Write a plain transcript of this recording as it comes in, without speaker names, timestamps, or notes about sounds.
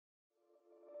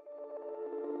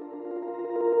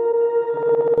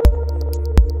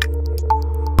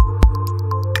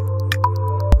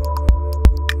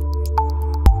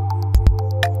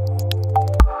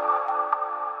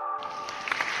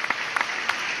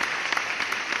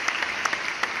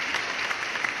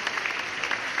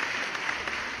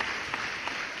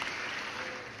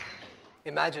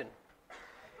Imagine.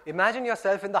 Imagine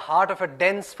yourself in the heart of a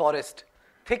dense forest,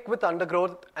 thick with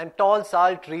undergrowth and tall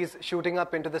sal trees shooting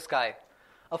up into the sky.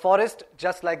 A forest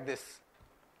just like this.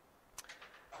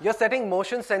 You're setting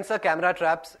motion sensor camera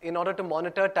traps in order to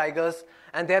monitor tigers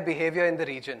and their behavior in the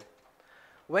region.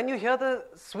 When you hear the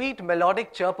sweet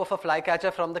melodic chirp of a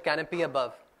flycatcher from the canopy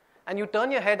above, and you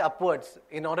turn your head upwards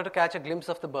in order to catch a glimpse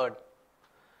of the bird,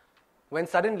 when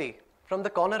suddenly, from the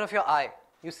corner of your eye,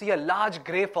 you see a large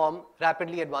grey form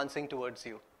rapidly advancing towards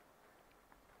you.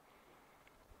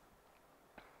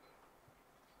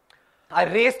 I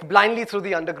raced blindly through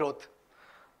the undergrowth,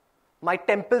 my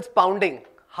temples pounding,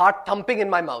 heart thumping in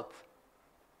my mouth.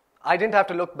 I didn't have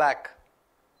to look back.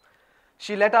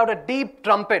 She let out a deep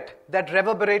trumpet that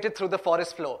reverberated through the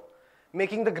forest floor,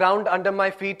 making the ground under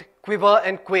my feet quiver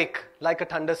and quake like a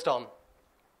thunderstorm.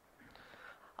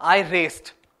 I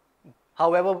raced.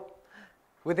 However,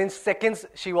 within seconds,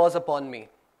 she was upon me.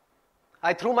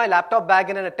 I threw my laptop bag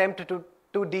in an attempt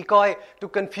to decoy, to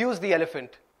confuse the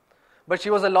elephant. But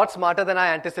she was a lot smarter than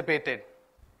I anticipated.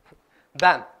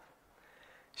 Bam!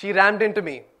 She rammed into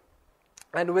me,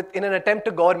 and in an attempt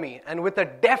to gore me, and with a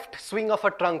deft swing of her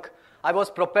trunk, I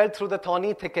was propelled through the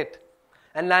thorny thicket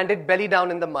and landed belly down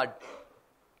in the mud.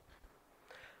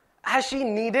 As she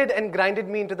kneaded and grinded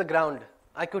me into the ground,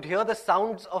 I could hear the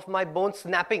sounds of my bones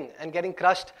snapping and getting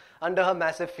crushed under her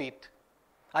massive feet.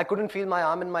 I couldn't feel my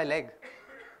arm and my leg.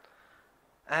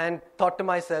 And thought to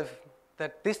myself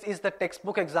that this is the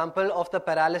textbook example of the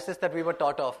paralysis that we were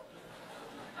taught of.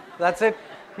 That's it.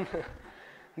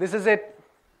 This is it.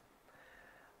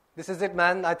 This is it,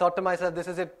 man. I thought to myself, this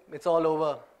is it. It's all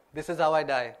over. This is how I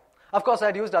die. Of course,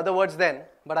 I'd used other words then,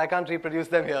 but I can't reproduce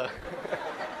them here.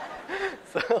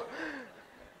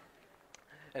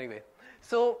 Anyway.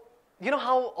 So, you know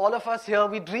how all of us here,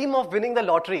 we dream of winning the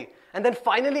lottery and then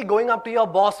finally going up to your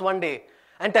boss one day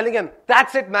and telling him,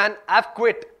 that's it, man. I've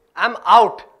quit. I'm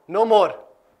out. No more.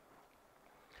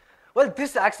 Well,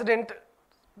 this accident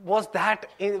was that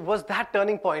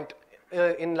turning point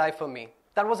in life for me.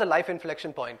 That was a life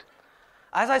inflection point.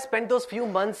 As I spent those few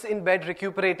months in bed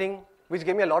recuperating, which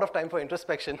gave me a lot of time for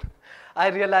introspection, I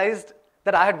realized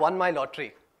that I had won my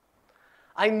lottery.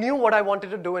 I knew what I wanted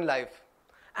to do in life.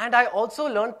 And I also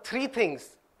learned 3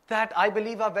 things that I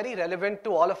believe are very relevant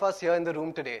to all of us here in the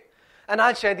room today. And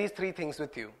I'll share these 3 things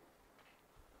with you.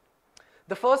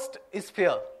 The first is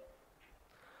fear.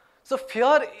 So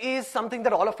fear is something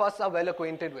that all of us are well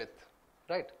acquainted with,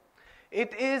 right?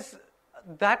 It is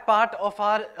that part of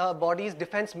our body's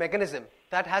defense mechanism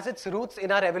that has its roots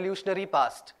in our evolutionary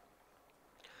past.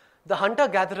 The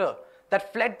hunter-gatherer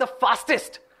that fled the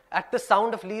fastest at the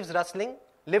sound of leaves rustling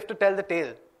lived to tell the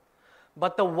tale.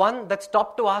 But the one that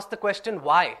stopped to ask the question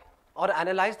why or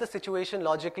analyze the situation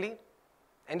logically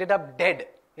ended up dead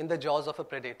in the jaws of a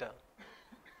predator.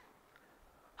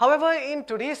 However, in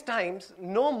today's times,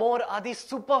 no more are these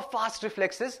super fast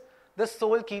reflexes the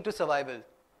sole key to survival.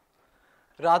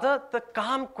 Rather, the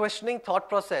calm questioning thought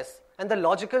process and the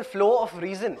logical flow of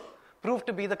reason prove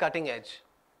to be the cutting edge.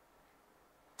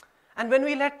 And when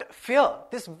we let fear,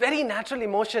 this very natural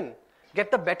emotion,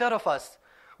 get the better of us,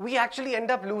 we actually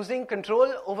end up losing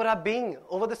control over our being,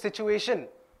 over the situation.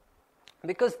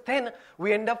 Because then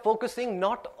we end up focusing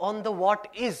not on the what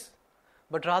is,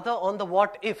 but rather on the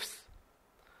what ifs.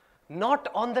 Not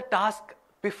on the task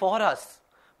before us,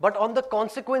 but on the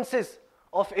consequences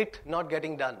of it not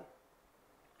getting done.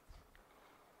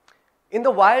 In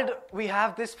the wild, we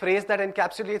have this phrase that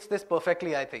encapsulates this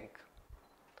perfectly, I think.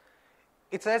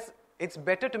 It says, it's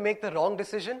better to make the wrong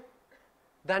decision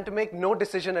than to make no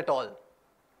decision at all.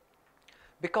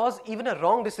 Because even a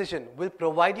wrong decision will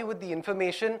provide you with the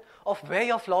information of where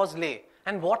your flaws lay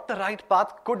and what the right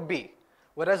path could be,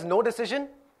 whereas no decision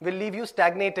will leave you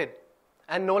stagnated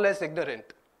and no less ignorant.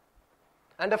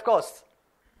 And of course,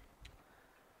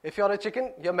 if you're a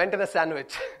chicken, you're meant in a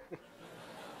sandwich.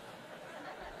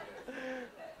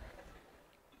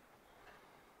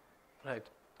 Right.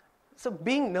 So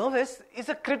being nervous is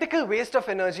a critical waste of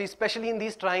energy, especially in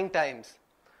these trying times.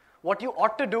 What you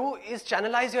ought to do is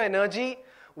channelize your energy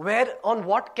on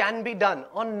what can be done,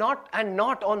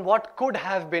 not on what could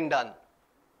have been done.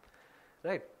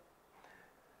 Right.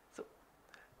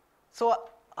 So,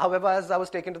 however, as I was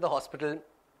taken to the hospital,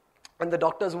 and the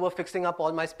doctors who were fixing up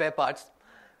all my spare parts,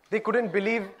 they couldn't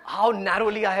believe how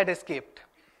narrowly I had escaped.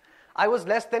 I was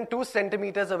less than 2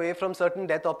 centimeters away from certain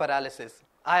death or paralysis.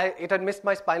 It had missed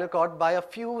my spinal cord by a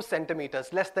few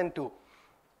centimeters, less than 2.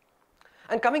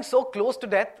 And coming so close to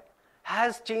death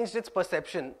has changed its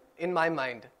perception in my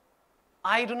mind.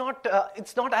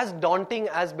 It's not as daunting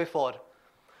as before.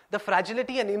 The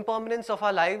fragility and impermanence of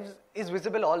our lives is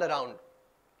visible all around.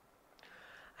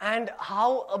 And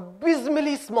how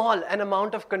abysmally small an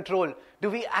amount of control do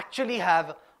we actually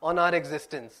have on our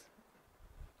existence.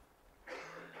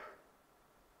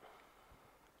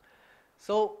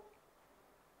 So,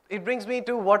 it brings me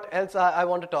to what else I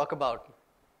want to talk about.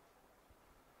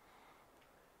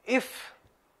 If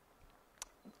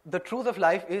the truth of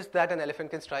life is that an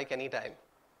elephant can strike any time,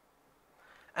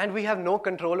 and we have no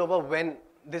control over when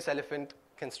this elephant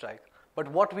can strike. But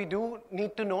what we do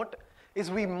need to note is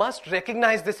we must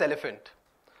recognize this elephant.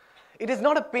 It is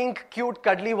not a pink, cute,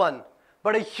 cuddly one,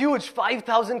 but a huge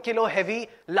 5,000 kilo heavy,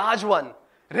 large one,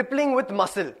 rippling with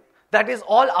muscle, that is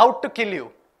all out to kill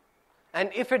you. And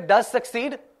if it does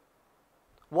succeed,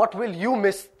 what will you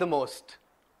miss the most?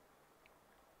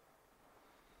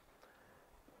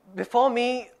 Before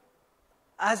me,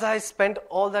 as I spent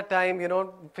all that time,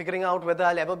 figuring out whether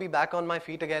I'll ever be back on my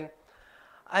feet again,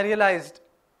 I realized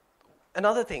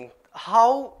another thing,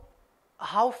 how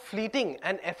fleeting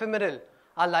and ephemeral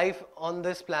our life on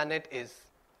this planet is.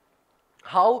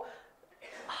 How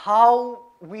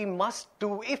we must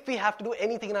do, if we have to do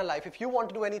anything in our life, if you want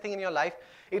to do anything in your life,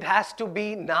 it has to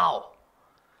be now,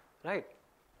 right?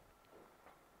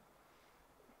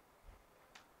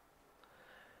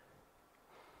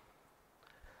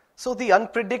 So the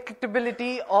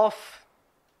unpredictability of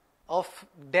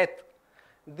death,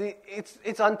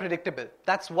 it's unpredictable.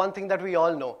 That's one thing that we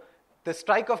all know. The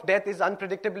strike of death is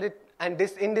unpredictable and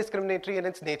indiscriminatory in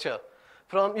its nature.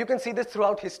 You can see this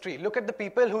throughout history. Look at the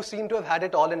people who seem to have had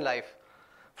it all in life.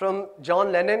 From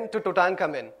John Lennon to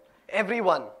Tutankhamun,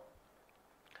 everyone.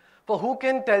 For who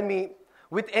can tell me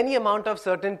with any amount of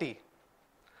certainty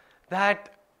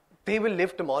that they will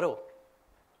live tomorrow?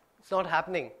 It's not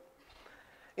happening.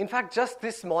 In fact, just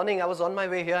this morning I was on my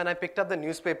way here and I picked up the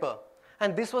newspaper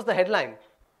and this was the headline.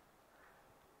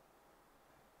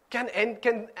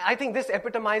 I think this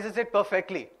epitomizes it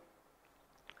perfectly.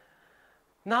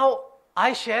 Now,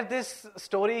 I share this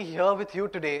story here with you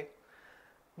today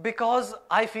because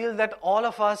I feel that all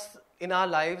of us in our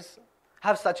lives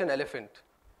have such an elephant.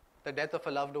 The death of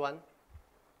a loved one,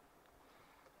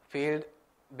 failed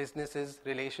businesses,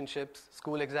 relationships,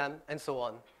 school exam, and so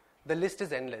on. The list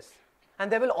is endless.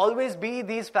 And there will always be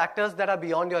these factors that are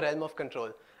beyond your realm of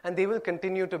control. And they will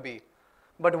continue to be.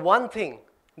 But one thing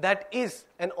that is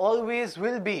and always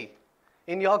will be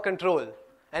in your control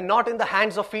and not in the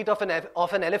hands or feet of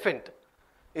an elephant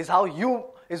is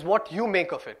what you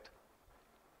make of it.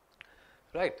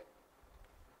 Right?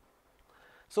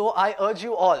 So I urge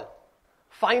you all,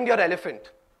 find your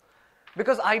elephant.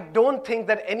 Because I don't think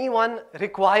that anyone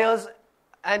requires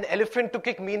an elephant to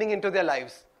kick meaning into their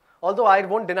lives. Although I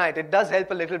won't deny it, it does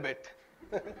help a little bit.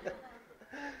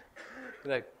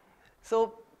 Right.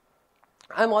 So,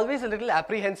 I'm always a little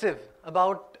apprehensive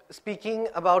about speaking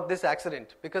about this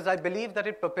accident because I believe that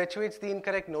it perpetuates the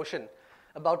incorrect notion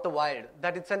about the wild,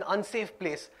 that it's an unsafe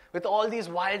place with all these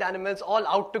wild animals all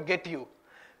out to get you.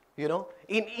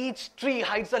 In each tree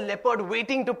hides a leopard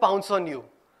waiting to pounce on you.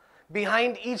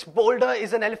 Behind each boulder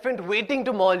is an elephant waiting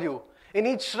to maul you. In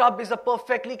each shrub is a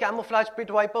perfectly camouflaged pit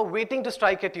viper waiting to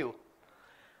strike at you.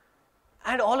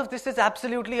 And all of this is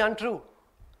absolutely untrue.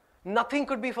 Nothing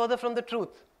could be further from the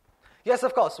truth. Yes,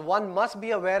 of course, one must be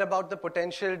aware about the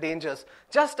potential dangers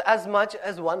just as much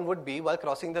as one would be while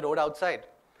crossing the road outside.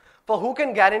 For who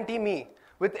can guarantee me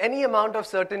with any amount of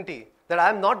certainty that I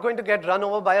am not going to get run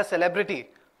over by a celebrity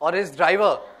or his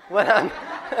driver when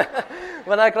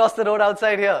I cross the road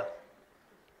outside here?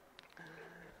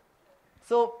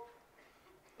 So,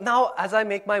 now, as I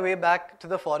make my way back to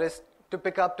the forest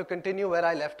to continue where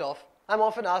I left off, I'm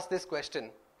often asked this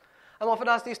question. I'm often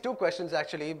asked these two questions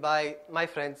actually by my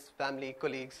friends, family,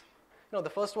 colleagues. The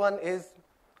first one is,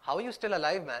 how are you still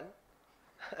alive, man?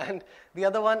 And the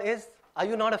other one is, are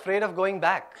you not afraid of going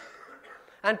back?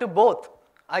 And to both,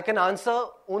 I can answer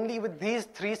only with these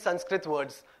three Sanskrit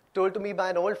words told to me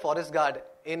by an old forest guard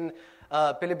in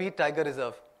Pilibhit Tiger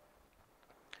Reserve.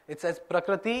 It says,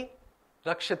 Prakriti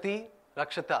Rakshati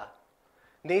Rakshata.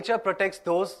 Nature protects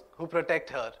those who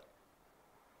protect her.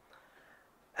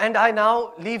 And I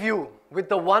now leave you with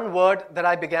the one word that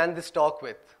I began this talk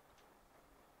with.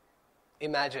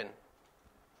 Imagine.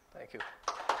 Thank you.